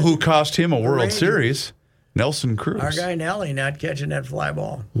 8 you know years? who cost him a World Rangers. Series? Nelson Cruz. Our guy Nelly not catching that fly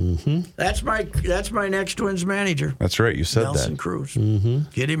ball. Mm-hmm. That's my next Twins manager, That's right. You said Nelson that. Cruz. Mm-hmm.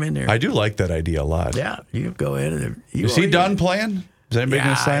 Get him in there. I do like that idea a lot. Yeah, you go ahead. And, Is he done playing? Is anybody Yeah,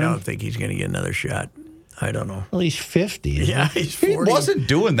 going to I sign don't him? think he's going to get another shot. I don't know. Well, he's 50. isn't Yeah, he? he's He 40, wasn't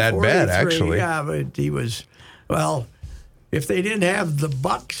doing that bad, 43. actually. Yeah, but he was. Well, if they didn't have the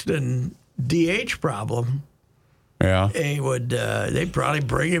Buxton DH problem, Yeah. they'd probably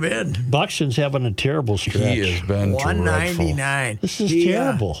bring him in. Buxton's having a terrible stretch. He has been dreadful. 199. This is He,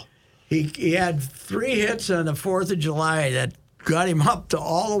 terrible. He had 3 hits on the 4th of July that got him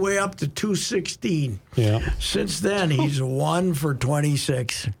all the way up to 216. Yeah. Since then, he's 1 for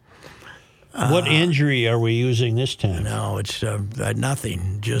 26. What injury are we using this time? No, it's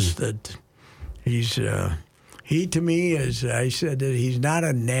nothing. Just that he's he to me is. I said that he's not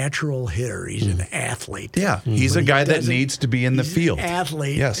a natural hitter. He's an athlete. Yeah. He's a guy that doesn't- needs to be in the He's field. An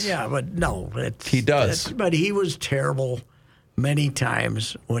athlete. Yes. Yeah, but no, He does. But he was terrible many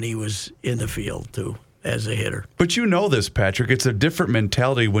times when he was in the field too as a hitter. But you know this, Patrick. It's a different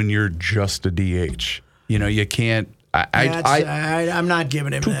mentality when you're just a DH. You know, you can't. I'm not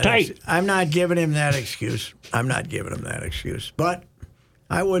giving him that. tight. I'm not giving him that excuse. But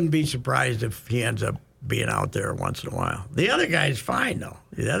I wouldn't be surprised if he ends up being out there once in a while. The other guy's fine though.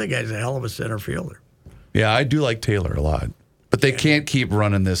 The other guy's a hell of a center fielder. Yeah, I do like Taylor a lot. But they can't keep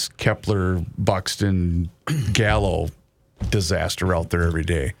running this Kepler, Buxton, Gallo disaster out there every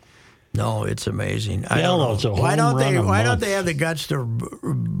day. No, it's amazing. I don't Gallo's know. a Why don't home run they? a Why don't month. they have the guts to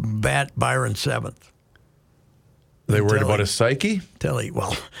bat Byron 7th? Are they worried Until about he- his psyche?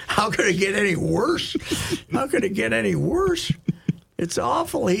 Well, how could it get any worse? How could it get any worse? It's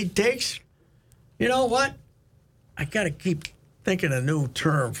awful. He takes. You know what? I got to keep thinking a new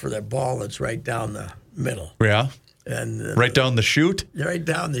term for that ball that's right down the middle Yeah. and Right down the chute? right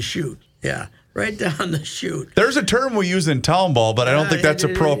down the chute. Yeah, right down the chute. There's a term we use in town ball, but I don't think that's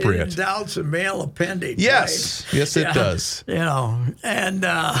It appropriate. endowts a male appendage. Yes. right? Yes, it Yeah. does. You know, and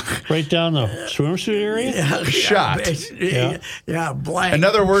Right down the swimsuit area? Shot. Yeah, blank.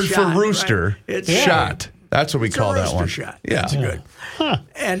 Another word shot, for rooster. right? It's Shot. That's what we It's call a that rooster one. shot. Yeah. That's good.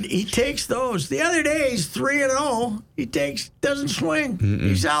 And he takes those. The other day he's 3-0. He doesn't swing.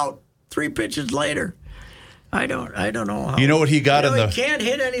 He's out 3 pitches later. I don't know how. You know what he got in He the can't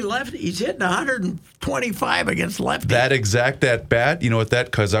hit any left. He's hitting 125 against lefty. that exact at bat? You know what that?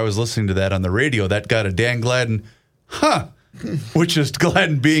 Because I was listening to that on the radio. That got a Dan Gladden, which is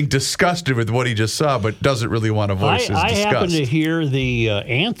Gladden being disgusted with what he just saw, but doesn't really want to voice his I disgust. happened to hear the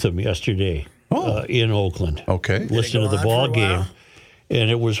anthem yesterday in Oakland. Okay. Listen to go the on ball for a while? game. And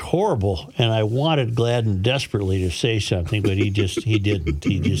it was horrible. And I wanted Gladden desperately to say something, but he didn't.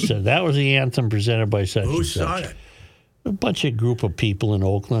 He just said, that was the anthem presented by such Who and such. sung it? A bunch of group of people in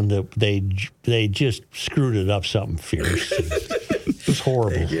Oakland that they just screwed it up something fierce. It was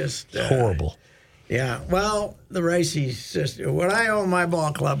horrible. They just, It's horrible. Yeah. Well, the Ricey sister. When I own my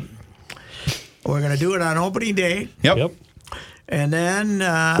ball club, we're going to do it on opening day. Yep. And then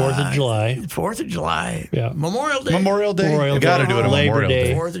 4th of July. 4th of July. Yeah. Memorial Day. Memorial Day. Memorial You got to Day. do it on Labor Memorial Day.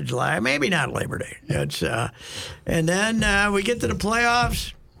 Day. 4th of July. Maybe not Labor Day. It's and then we get to the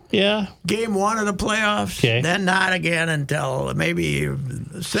playoffs. Yeah. Game 1 of the playoffs. Okay. Then not again until maybe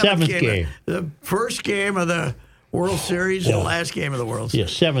the Seventh game. The first game of the World Series, the last game of the World Yeah,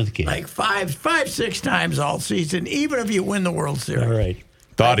 Series. 7th game. Like 6 times all season, even if you win the World Series. All right.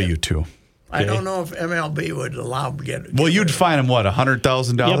 Thought of you two. I don't know if MLB would allow them to get. Well, you'd fine him what,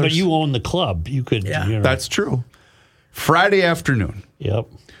 $100,000? Yeah, but you own the club. You could. Yeah. You know. That's true. Friday afternoon, Yep.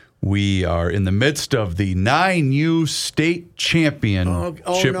 we are in the midst of the 9U state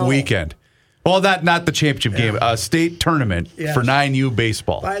championship no. weekend. Well, not the championship game, a state tournament Yes. for 9U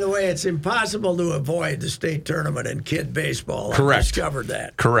baseball. By the way, it's impossible to avoid the state tournament in kid baseball. Correct. I discovered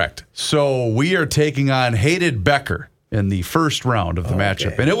that. Correct. So we are taking on Hated Becker in the first round of the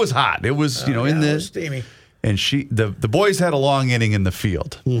matchup, and it was hot. It was, in it the was steamy. and the boys had a long inning in the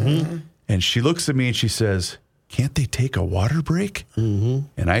field, and she looks at me and she says, "Can't they take a water break?" And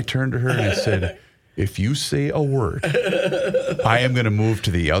I turned to her and I said, "If you say a word, I am going to move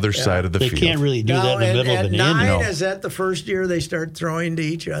to the other side of the They field." can't really do that in the middle of an nine, inning. is that the first year they start throwing to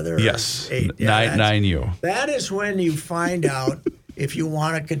each other? Or Yes, 8? Yeah, 9U, That is when you find out if you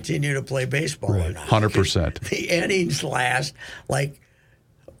want to continue to play baseball or not. 100%. The innings last like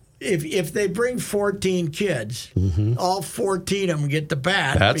if they bring 14 kids, all 14 of them get the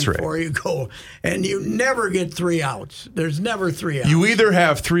bat That's right. before you go, and you never get 3 outs. There's never 3 outs. You either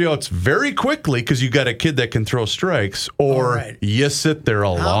have 3 outs very quickly because you got a kid that can throw strikes, or right. you sit there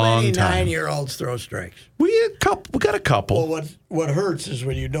a How long many time. 9-year-olds throw strikes? We got a couple. Well, what hurts is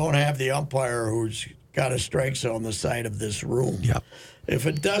when you don't have the umpire who's got a strike zone on the side of this room. Yep. If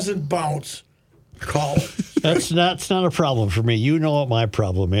it doesn't bounce, call it. That's not a problem for me. You know what my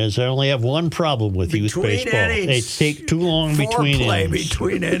problem is. I only have one problem with youth Between baseball. innings. They take too long between Foreplay innings.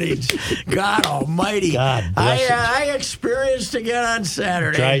 between innings. God almighty. God bless it. I experienced again on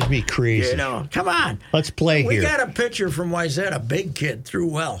Saturday. Drives me crazy. You know, come on. Let's play We here. got a pitcher from Wayzata, a big kid, threw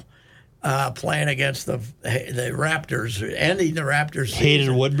well, playing against the Raptors, ending the Raptors season.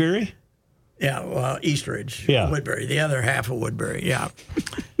 Hayden Woodbury? Yeah, well, Eastridge, Yeah. Woodbury, the other half of Woodbury, yeah.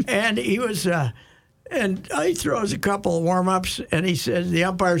 And he was, and he throws a couple of warm-ups, and he says, the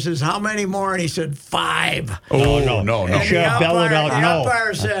umpire says, how many more? And he said, 5. Oh, no. And Should have bellowed out the no.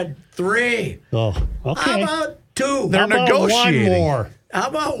 umpire said, 3. Oh, How okay. about 2? They're How about negotiating. one more? How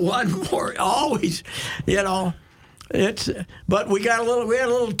about one more? Always, it's. But we had a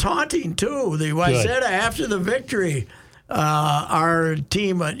little taunting too. The Wayzata after the victory, our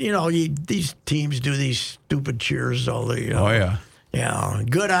team. These teams do these stupid cheers all the. Oh, yeah.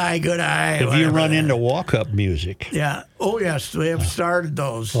 Good eye, good eye. Have you whatever run that- into walk-up music? Yeah. Oh yes, we have started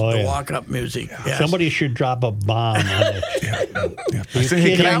those. Oh, the yeah. walk-up music. Yes. Somebody should drop a bomb on it. I say,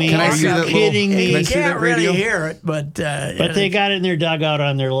 hey, kidding me? can I see Are that you kidding little, me? Can I You see can't that radio? really hear it, but But they got it in their dugout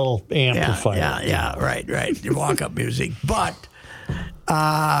on their little amplifier. Yeah, right. The walk-up music. But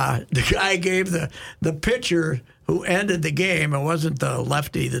the guy gave the pitcher who ended the game. It wasn't the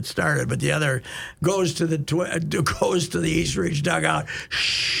lefty that started, but the other goes to the East Ridge dugout.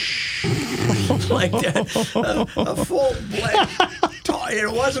 Shh, like that. A full like,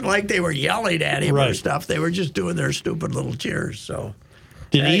 it wasn't like they were yelling at him or Right. stuff. They were just doing their stupid little cheers. So.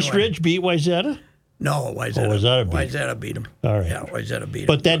 Did Anyway. East Ridge beat Wayzata? No, Wayzata. Wayzata beat beat him. All right. Yeah, Wayzata beat him.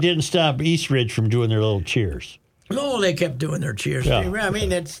 But that didn't stop East Ridge from doing their little cheers. No, they kept doing their cheers. Yeah. I mean,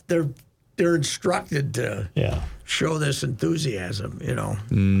 they're instructed to Yeah. show this enthusiasm,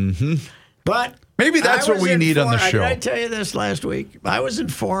 Mm-hmm. But Maybe that's I what was we need on the informed- show. Did I tell you this last week? I was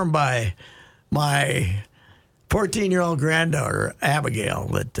informed by my 14-year-old granddaughter, Abigail,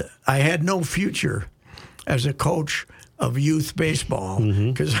 that I had no future as a coach of youth baseball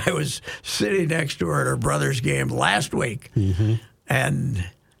because I was sitting next to her at her brother's game last week, and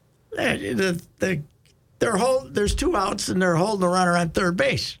there's 2 outs and they're holding the runner on third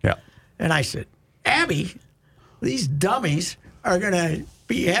base. Yeah. And I said, Abby, these dummies are going to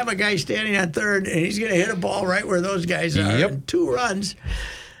have a guy standing on third, and he's going to hit a ball right where those guys are. Yep. And 2 runs.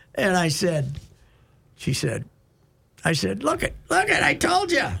 And I said, look it, I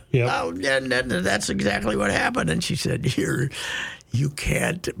told you. Yep. Oh, and that's exactly what happened. And she said, you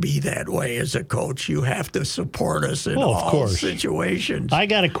can't be that way as a coach. You have to support us in Oh, of all course. situations. I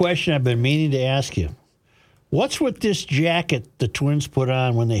got a question I've been meaning to ask you. What's with this jacket the Twins put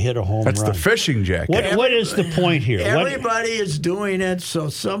on when they hit a home That's run? the fishing jacket. What is the point here? Everybody is doing it, so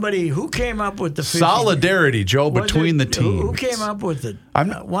somebody who came up with the fishing, Solidarity, Joe, was between it- the teams. Who came up with it? One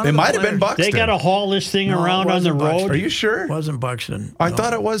it of the might have been players. Buxton. They got to haul this thing No, it around on the wasn't road. Buxton. Are you sure? It wasn't Buxton. I No.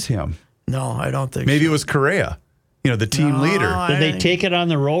 thought it was him. No, I don't think Maybe so. it was Correa, the team No, leader. I Did they think- take it on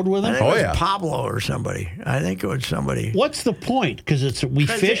the road with I them? think it was yeah. Pablo or somebody. I think it was somebody. What's the point? Because we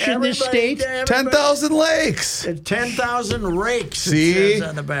fish in this state. 10,000 lakes. 10,000 rakes, See? it says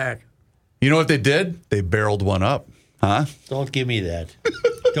on the back. You know what they did? They barreled one up. Huh? Don't give me that.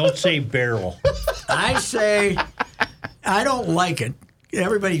 Don't say barrel. I say, I don't like it.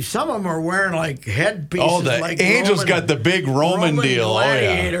 Some of them are wearing like headpieces. Oh, the like Angels Roman- got the big Roman deal. Oh, yeah.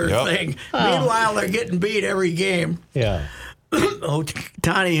 gladiator Yep. thing. Meanwhile, they're getting beat every game. Yeah.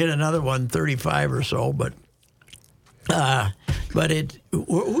 Tani hit another one, 35 or so, but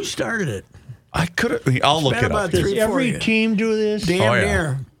who started it? I could have. I'll look been it up. about Does three, every 4 team do this? Damn Oh, yeah.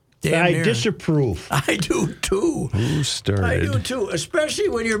 near. Damn I near. disapprove. I do too. Who I started? do too, especially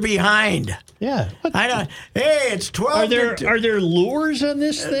when you're behind. Yeah. What- I don't. Hey, it's 12. Are there lures on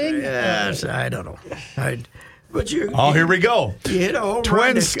this thing? Yes, I don't know. But you. Oh, here we go. You hit a home run.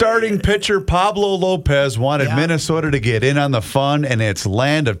 Twins starting pitcher Pablo Lopez wanted Yeah. Minnesota to get in on the fun, and its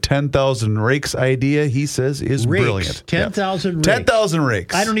land of 10,000 rakes idea, he says, is Rakes. brilliant. 10,000 rakes. 10,000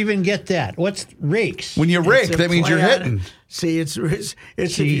 rakes. I don't even get that. What's rakes? When you It's rake, a that means you're play on it. hitting. See, it's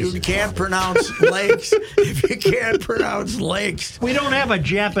if you Jesus. can't pronounce lakes, if you can't pronounce lakes, We don't have a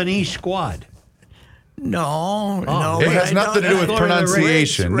Japanese squad. no. It but has I nothing to know do with that-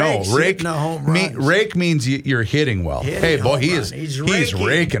 pronunciation. Rakes No, rake. hitting a home runs. Rake means you're hitting well. Hitting Hey, a boy, home he's run.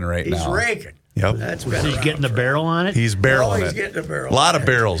 raking right He's now. raking. Yep. That's better. He's getting the barrel on it. He's barreling he's it. getting a barrel. A lot of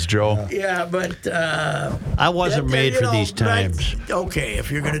barrels, Joe. Yeah, but I wasn't made for these times. Okay,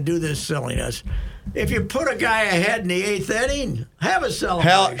 if you're going to do this silliness, if you put a guy ahead in the 8th inning, have a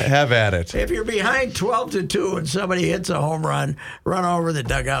celebration. Have at it. If you're behind 12-2 and somebody hits a home run, run over the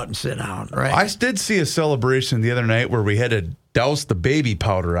dugout and sit down. Right? I did see a celebration the other night where we had to douse the baby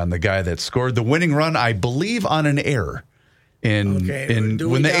powder on the guy that scored the winning run, I believe, on an error. When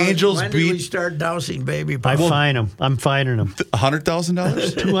the Angels when do we beat start dousing baby I Pablo? fine him. I'm fining him.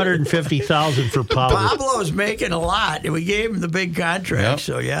 $100,000. 250,000 for Pablo. Pablo's making a lot. We gave him the big contract, Yep.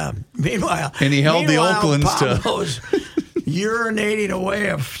 so yeah. Meanwhile, And he held the Oaklands to- Pablo's urinating away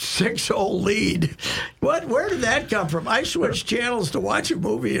a 6-0 lead. Where did that come from? I switched channels to watch a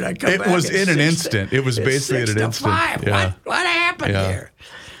movie, and I come It back. was at in an 6 instant. It was it's basically at an 6-5. instant. Yeah. What happened Yeah. here?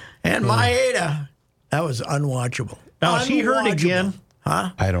 And Maeda, that was unwatchable. Now, is he hurt Unwatchable. again? Huh?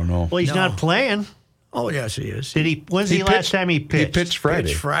 I don't know. Well, he's No. not playing. Oh, yes, he is. Did he? When's He the last pitched- time he He pitched? pitched Friday.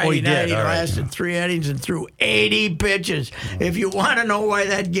 Pitched Friday Oh, he night. did. He All right. lasted 3 innings and threw 80 pitches. If you want to know why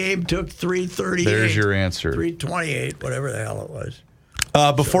that game took 3:38, There's your answer. 3:28, whatever the hell it was.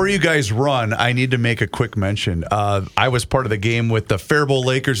 Before you guys run, I need to make a quick mention. I was part of the game with the Faribault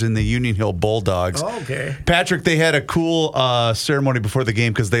Lakers and the Union Hill Bulldogs. Oh, okay. Patrick, they had a cool ceremony before the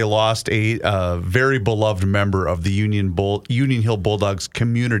game because they lost a very beloved member of the Union Hill Bulldogs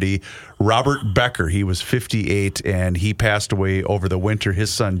community, Robert Becker. He was 58, and he passed away over the winter. His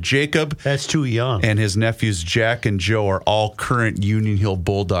son, Jacob, That's too young. and his nephews Jack and Joe are all current Union Hill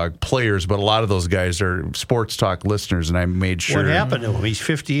Bulldog players, but a lot of those guys are Sports Talk listeners, and I made sure. What happened to him? He's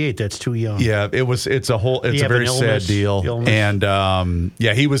 58. That's too young. Yeah, it's a have very an sad illness? deal. Illness? And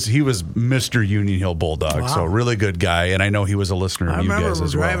he was Mr. Union Hill Bulldog, so really good guy, and I know he was a listener I of you remember guys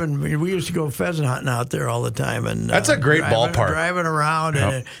as well. driving. We used to go pheasant hunting out there all the time, and That's a great driving, ballpark. Driving around, Yep.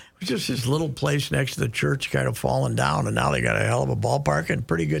 and it was just this little place next to the church, kind of falling down, and now they got a hell of a ballpark and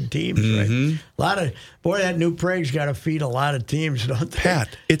pretty good teams. Mm-hmm. Right? That New Prague's got to feed a lot of teams, don't they?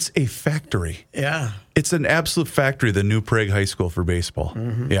 Pat, it's a factory. Yeah. It's an absolute factory, the New Prague High School for baseball.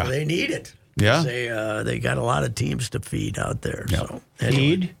 Yeah. They need it. Yeah. They got a lot of teams to feed out there. Yeah. So anyway.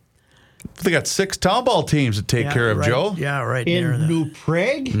 Feed They got 6 town ball teams to take Yeah, care of, right, Joe. Yeah, right near in the. New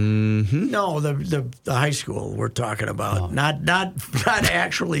Prague? No, the high school we're talking about. Not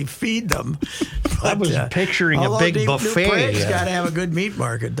actually feed them. I was picturing a although big New buffet. Prague's got to have a good meat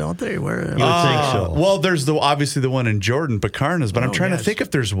market, don't they? Where? You would think so. Well, there's obviously the one in Jordan, Picarnas, but I'm Oh, trying yes. to think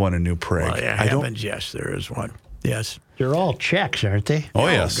if there's one in New Prague. Well, yeah, Evans, yes, there is one. Yes. They're all Czechs, aren't they? Oh, Oh,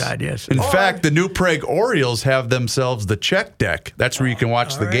 yes. God, yes. In Or- fact, the New Prague Orioles have themselves the check deck. That's where you can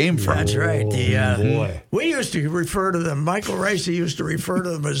watch the All right, game from. That's right. boy. We used to refer to them. Michael Rice used to refer to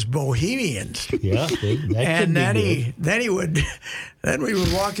them as Bohemians. Yeah. That could And be then we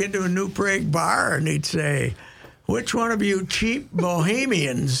would walk into a New Prague bar and he'd say, which one of you cheap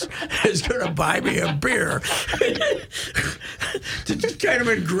bohemians is going to buy me a beer? To just kind of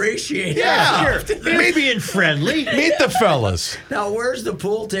ingratiate. Yeah, Sure. Maybe being friendly. Meet the fellas. Now, where's the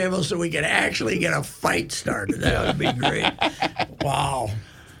pool table so we can actually get a fight started? That would be great. Wow.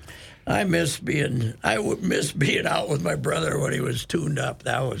 I would miss being out with my brother when he was tuned up.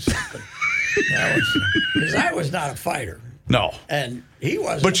 That was something. Because I was not a fighter. No. And he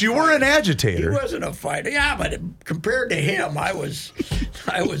wasn't. But you were an agitator. He wasn't a fighter. Yeah, but compared to him, I was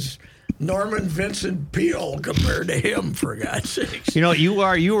Norman Vincent Peale compared to him, for God's sakes. You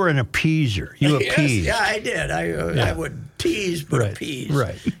were an appeaser. You appeased. Yes, yeah, I did. I would tease, but appease.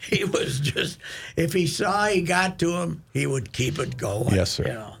 Right. He was just, if he saw he got to him, he would keep it going. Yes, sir.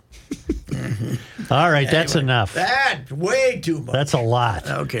 You know. All right, that's Anyway, enough. That's way too much. That's a lot.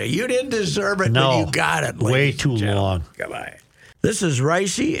 Okay, you didn't deserve it, No, but you got it. way ladies too and gentlemen. long. Goodbye. This is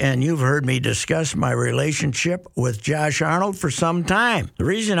Ricey, and you've heard me discuss my relationship with Josh Arnold for some time. The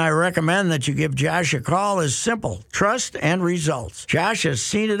reason I recommend that you give Josh a call is simple: trust and results. Josh has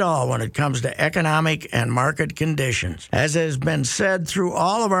seen it all when it comes to economic and market conditions. As has been said through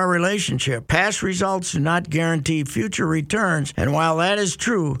all of our relationship, past results do not guarantee future returns, and while that is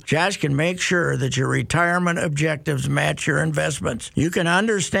true, Josh can make sure that your retirement objectives match your investments. You can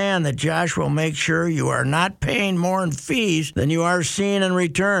understand that Josh will make sure you are not paying more in fees than you are seeing in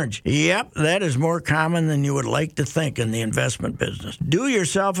returns. Yep, that is more common than you would like to think in the investment business. Do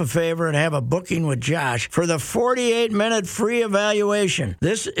yourself a favor and have a booking with Josh for the 48-minute free evaluation.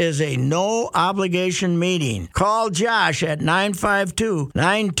 This is a no-obligation meeting. Call Josh at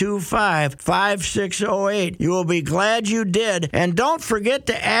 952-925-5608. You will be glad you did, and don't forget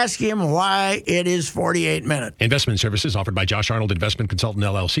to ask him why it is 48 minutes. Investment services offered by Josh Arnold Investment Consultant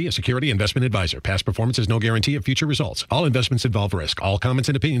LLC, a security investment advisor. Past performance is no guarantee of future results. All investments involve risk. All comments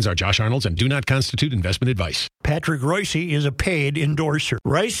and opinions are Josh Arnold's and do not constitute investment advice. Patrick Royce is a paid endorser.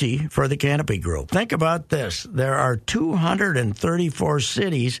 Ricey for the Canopy Group. Think about this. There are 234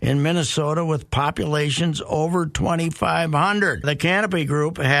 cities in Minnesota with populations over 2,500. The Canopy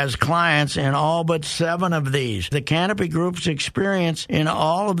Group has clients in all but 7 of these. The Canopy Group's experience in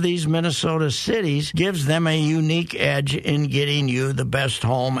all of these Minnesota cities gives them a unique edge in getting you the best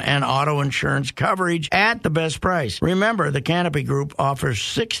home and auto insurance coverage at the best price. Remember, the Canopy Group offers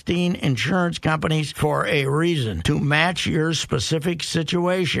 16 insurance companies for a reason: to match your specific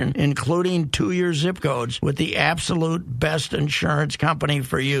situation, including 2-year zip codes, with the absolute best insurance company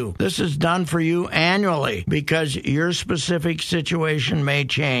for you. This is done for you annually because your specific situation may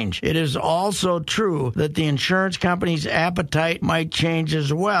change. It is also true that the insurance company's appetite might change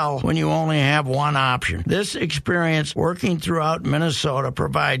as well when you only have one option. This experience working throughout Minnesota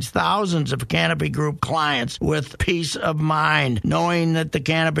provides thousands of Canopy Group clients with peace of mind, knowing that the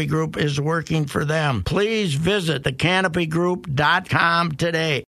Canopy Group is working for them. Please visit thecanopygroup.com today.